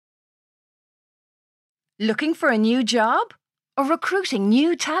Looking for a new job? Or recruiting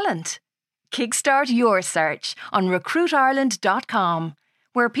new talent? Kickstart your search on recruitireland.com,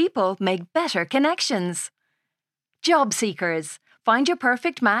 where people make better connections. Job seekers, find your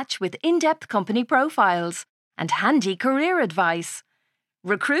perfect match with in-depth company profiles and handy career advice.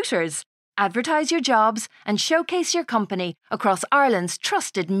 Recruiters, advertise your jobs and showcase your company across Ireland's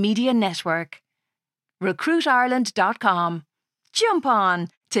trusted media network. recruitireland.com. Jump on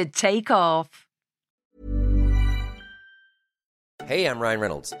to take off. Hey, I'm Ryan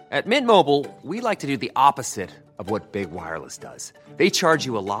Reynolds. At Mint Mobile, we like to do the opposite of what Big Wireless does. They charge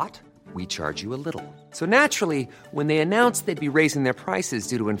you a lot, we charge you a little. So naturally, when they announced they'd be raising their prices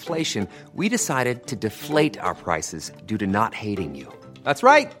due to inflation, we decided to deflate our prices due to not hating you. That's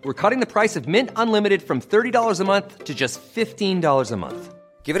right. We're cutting the price of Mint Unlimited from $30 a month to just $15 a month.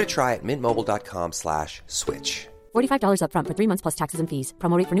 Give it a try at mintmobile.com/switch. $45 up front for 3 months plus taxes and fees.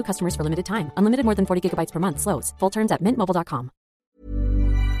 Promo rate for new customers for limited time. Unlimited more than 40 gigabytes per month. Slows full terms at mintmobile.com.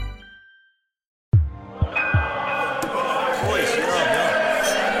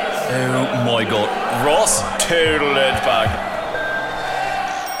 Oh my God. Ross total it back.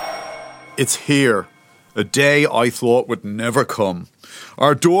 It's here. A day I thought would never come.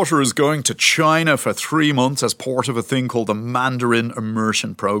 Our daughter is going to China for 3 months as part of a thing called the Mandarin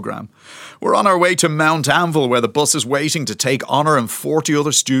Immersion Program. We're on our way to Mount Anvil, where the bus is waiting to take Honor and 40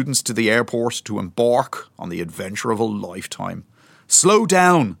 other students to the airport to embark on the adventure of a lifetime. Slow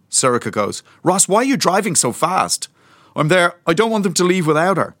down, Sorcha goes. Ross, why are you driving so fast? I'm there. I don't want them to leave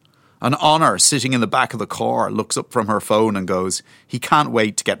without her. And Honor, sitting in the back of the car, looks up from her phone and goes, he can't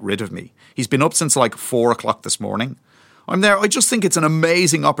wait to get rid of me. He's been up since like 4 o'clock this morning. I'm there. I just think it's an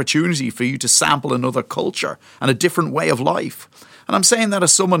amazing opportunity for you to sample another culture and a different way of life. And I'm saying that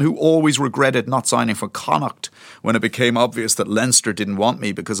as someone who always regretted not signing for Connacht when it became obvious that Leinster didn't want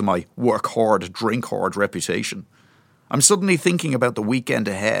me because of my work hard, drink hard reputation. I'm suddenly thinking about the weekend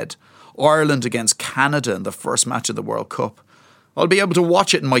ahead. Ireland against Canada in the first match of the World Cup. I'll be able to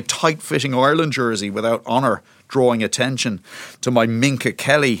watch it in my tight-fitting Ireland jersey without Honor drawing attention to my Minka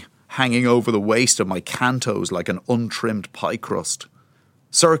Kelly hanging over the waist of my cantos like an untrimmed pie crust.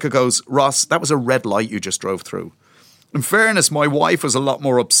 Sorcha goes, Ross, that was a red light you just drove through. In fairness, my wife was a lot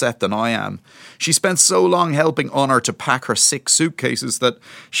more upset than I am. She spent so long helping Honor to pack her 6 suitcases that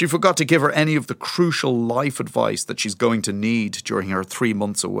she forgot to give her any of the crucial life advice that she's going to need during her 3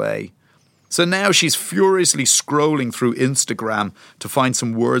 months away. So now she's furiously scrolling through Instagram to find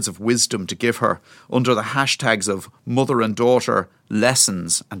some words of wisdom to give her under the hashtags of mother and daughter,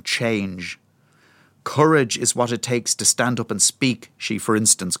 lessons and change. Courage is what it takes to stand up and speak, she for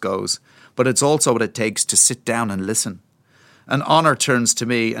instance goes, but it's also what it takes to sit down and listen. And Honor turns to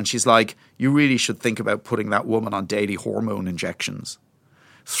me and she's like, you really should think about putting that woman on daily hormone injections.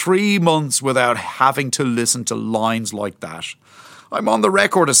 3 months without having to listen to lines like that. I'm on the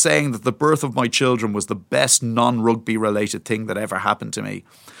record as saying that the birth of my children was the best non-rugby related thing that ever happened to me.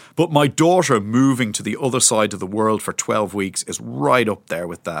 But my daughter moving to the other side of the world for 12 weeks is right up there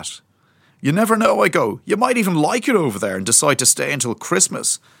with that. You never know, I go. You might even like it over there and decide to stay until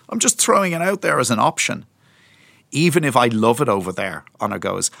Christmas. I'm just throwing it out there as an option. Even if I love it over there, Honor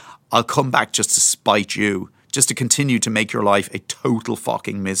goes, I'll come back just to spite you, just to continue to make your life a total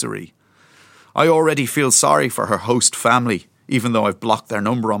fucking misery. I already feel sorry for her host family, even though I've blocked their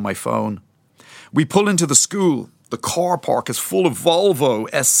number on my phone. We pull into the school. The car park is full of Volvo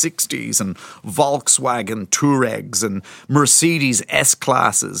S60s and Volkswagen Touaregs and Mercedes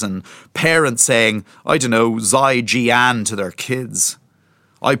S-Classes and parents saying, I don't know, Zai Jian to their kids.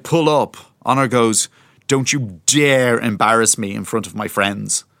 I pull up. Honor goes, don't you dare embarrass me in front of my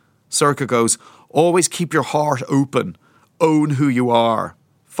friends. Sorcha goes, always keep your heart open. Own who you are.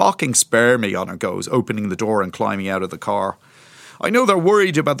 Fucking spare me, Honor goes, opening the door and climbing out of the car. I know they're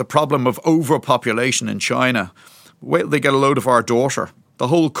worried about the problem of overpopulation in China. Wait till they get a load of our daughter. The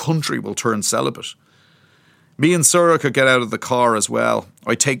whole country will turn celibate. Me and Sorcha get out of the car as well.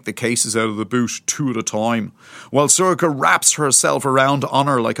 I take the cases out of the boot 2 at a time, while Sorcha wraps herself around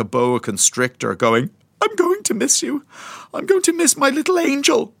Honor like a boa constrictor, going, I'm going to miss you. I'm going to miss my little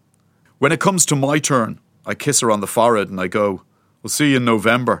angel. When it comes to my turn, I kiss her on the forehead and I go, we'll see you in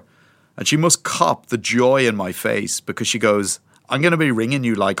November. And she must cop the joy in my face because she goes, I'm going to be ringing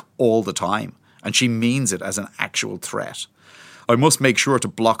you like all the time. And she means it as an actual threat. I must make sure to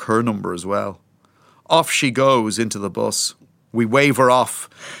block her number as well. Off she goes into the bus. We wave her off.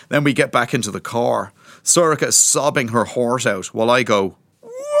 Then we get back into the car. Sorcha is sobbing her heart out while I go,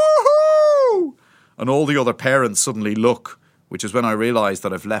 woohoo! And all the other parents suddenly look, which is when I realise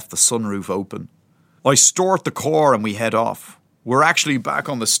that I've left the sunroof open. I start the car and we head off. We're actually back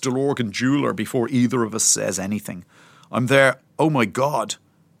on the Stillorgan Jeweller before either of us says anything. I'm there, oh my God,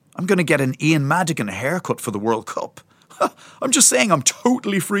 I'm going to get an Ian Madigan haircut for the World Cup. I'm just saying I'm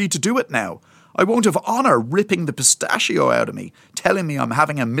totally free to do it now. I won't have Honor ripping the pistachio out of me, telling me I'm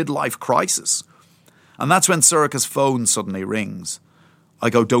having a midlife crisis. And that's when Sorcha's phone suddenly rings. I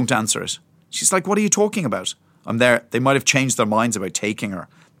go, don't answer it. She's like, what are you talking about? I'm there, they might have changed their minds about taking her.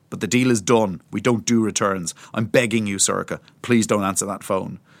 But the deal is done. We don't do returns. I'm begging you, Sorcha. Please don't answer that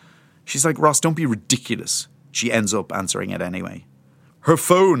phone. She's like, Ross, don't be ridiculous. She ends up answering it anyway. Her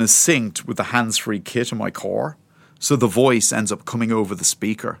phone is synced with the hands-free kit in my car, so the voice ends up coming over the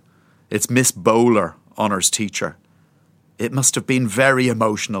speaker. It's Miss Bowler, Honor's teacher. It must have been very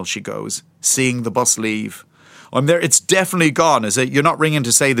emotional, she goes, seeing the bus leave. I'm there, it's definitely gone, is it? You're not ringing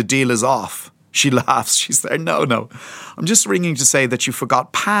to say the deal is off. She laughs. She's there, no. I'm just ringing to say that you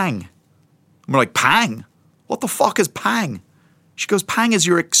forgot Pang. I'm like, Pang? What the fuck is Pang? She goes, Pang is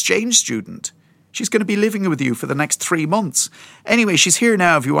your exchange student. She's going to be living with you for the next 3 months. Anyway, she's here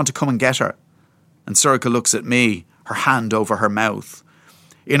now if you want to come and get her. And Sorcha looks at me, her hand over her mouth.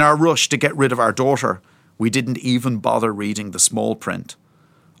 In our rush to get rid of our daughter, we didn't even bother reading the small print.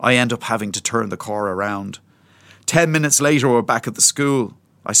 I end up having to turn the car around. 10 minutes later, we're back at the school.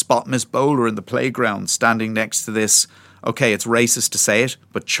 I spot Miss Bowler in the playground, standing next to this, okay, it's racist to say it,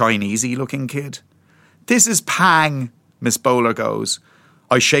 but Chinese-y-looking kid. This is Pang, Miss Bowler goes.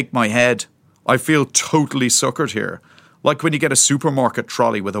 I shake my head. I feel totally suckered here, like when you get a supermarket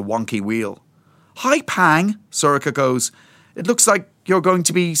trolley with a wonky wheel. Hi, Pang, Sorcha goes. It looks like you're going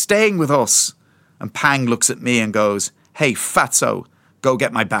to be staying with us. And Pang looks at me and goes, hey, fatso, go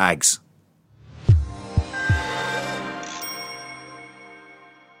get my bags.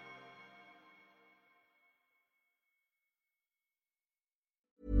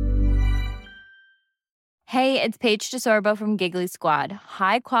 Hey, it's Paige DeSorbo from Giggly Squad.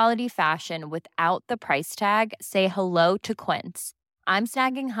 High quality fashion without the price tag. Say hello to Quince. I'm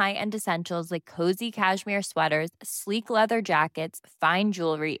snagging high-end essentials like cozy cashmere sweaters, sleek leather jackets, fine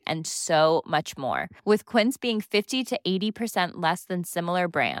jewelry, and so much more. With Quince being 50 to 80% less than similar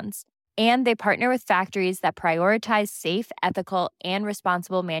brands. And they partner with factories that prioritize safe, ethical, and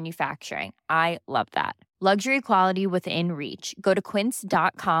responsible manufacturing. I love that. Luxury quality within reach. Go to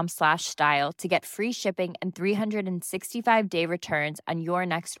quince.com/style to get free shipping and 365-day returns on your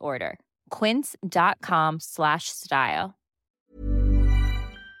next order. Quince.com/style.